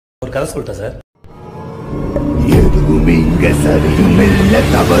ஒரு கதை சொல்லிட்டேன் சார். எதுவும் இங்க சரியும் இல்ல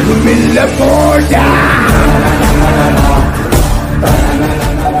தவறும் இல்ல போடா.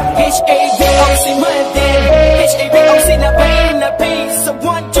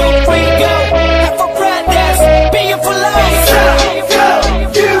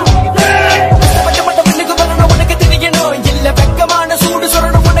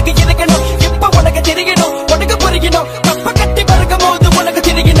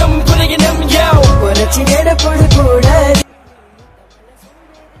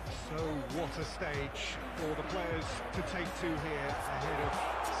 What a stage for the players to take to here ahead of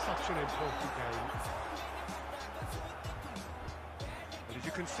such an important game. But as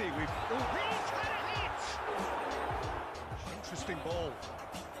you can see, we've he's had a hit! Interesting ball.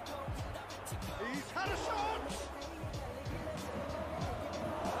 He's had a shot!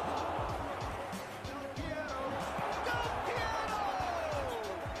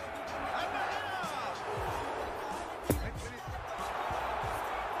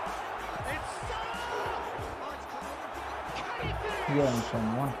 Yeah,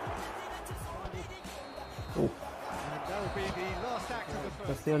 someone. Oh. That will be the last act of the first.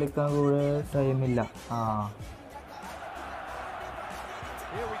 Kasi കളിക്കാൻ കൂടെ ടൈമില്ല.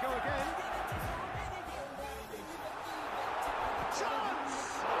 Here we go again. Chance!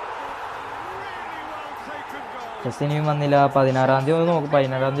 Really well taken goal. Kasi ഇനിയും വന്നില്ല. 16-ാം തീയതി നോക്ക്.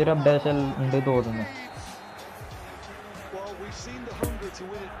 16-ാം തീയതി updation ഉണ്ട് തോന്നുന്നു. Well, we've seen the hunger to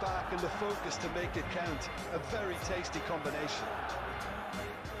win it back and the focus to make it count. A very tasty combination.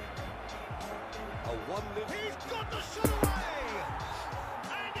 He's got the shot away!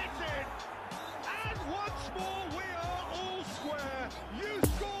 And it's in! And once more we are all square. You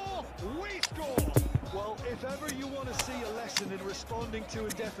score, we score! Well, if ever you want to see a lesson in responding to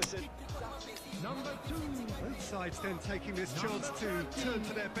a deficit. Number 2. Both sides then taking this chance to turn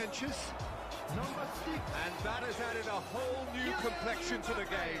to their benches. Number 6. And that has added a whole new complexion to the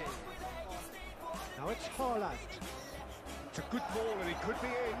game. Now it's Haaland. It's a good ball and he could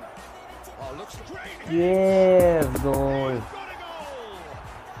be in. Oh, looks great. Yes, goal. He's got a goal.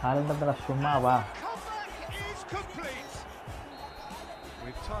 Haaland അത്ര ചുമ്മാവാ. Comeback is complete.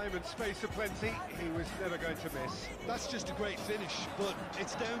 With time and space aplenty, he was never going to miss. That's just a great finish, but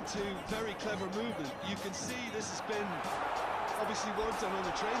it's down to very clever movement. You can see this has been obviously worked on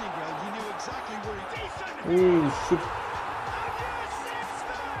the training ground. He knew exactly where he... Hey, shit.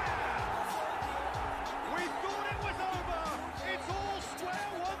 We thought it was over. It's all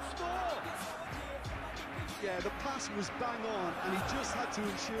square once more. Yeah, the pass was bang on, and he just had to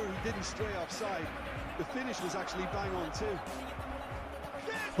ensure he didn't stray offside. The finish was actually bang on too.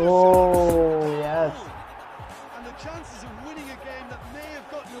 Oh, yes. And the chances of winning a game that may have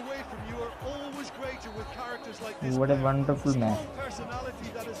gotten away from you are always greater with characters like this. What a wonderful man. Strong personality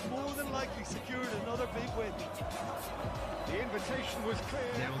that has more than likely secured another big win. The invitation was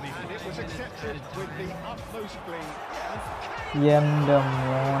clear and it was accepted with the utmost glee. എൻ്റെ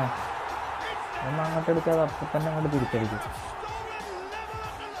മോനെ ഒന്ന് അങ്ങോട്ട് എടുക്കാതെ അപ്പം തന്നെ അങ്ങോട്ട് തിരിച്ചടിക്കും.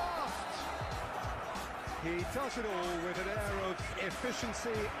 He does it all with an air of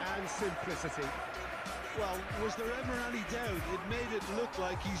efficiency and simplicity. Well, was there ever any doubt? It made it look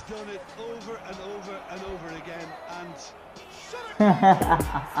like he's done it over and over and over again. And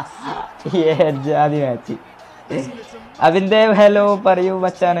ജാതി match അതിന്റെ hello പറയൂ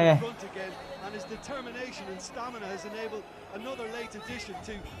മച്ചാനെ. and his determination and stamina has enabled another late addition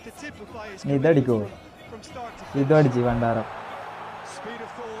to typify his ഇതടിക്കോ from start to ഇതടിച്ച് കണ്ടാറോ. Speed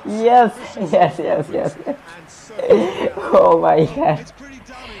of thought. Yes. Oh my god.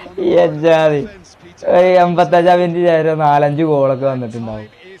 ജാതി ഒരു 85 minute 4-5 ഗോളൊക്കെ വന്നിട്ടുണ്ടാവും.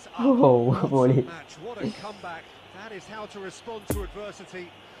 ഓ പൊളി. What a comeback. That is how to respond to adversity.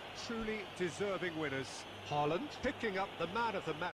 Truly deserving winners. Haaland picking up the man of the match.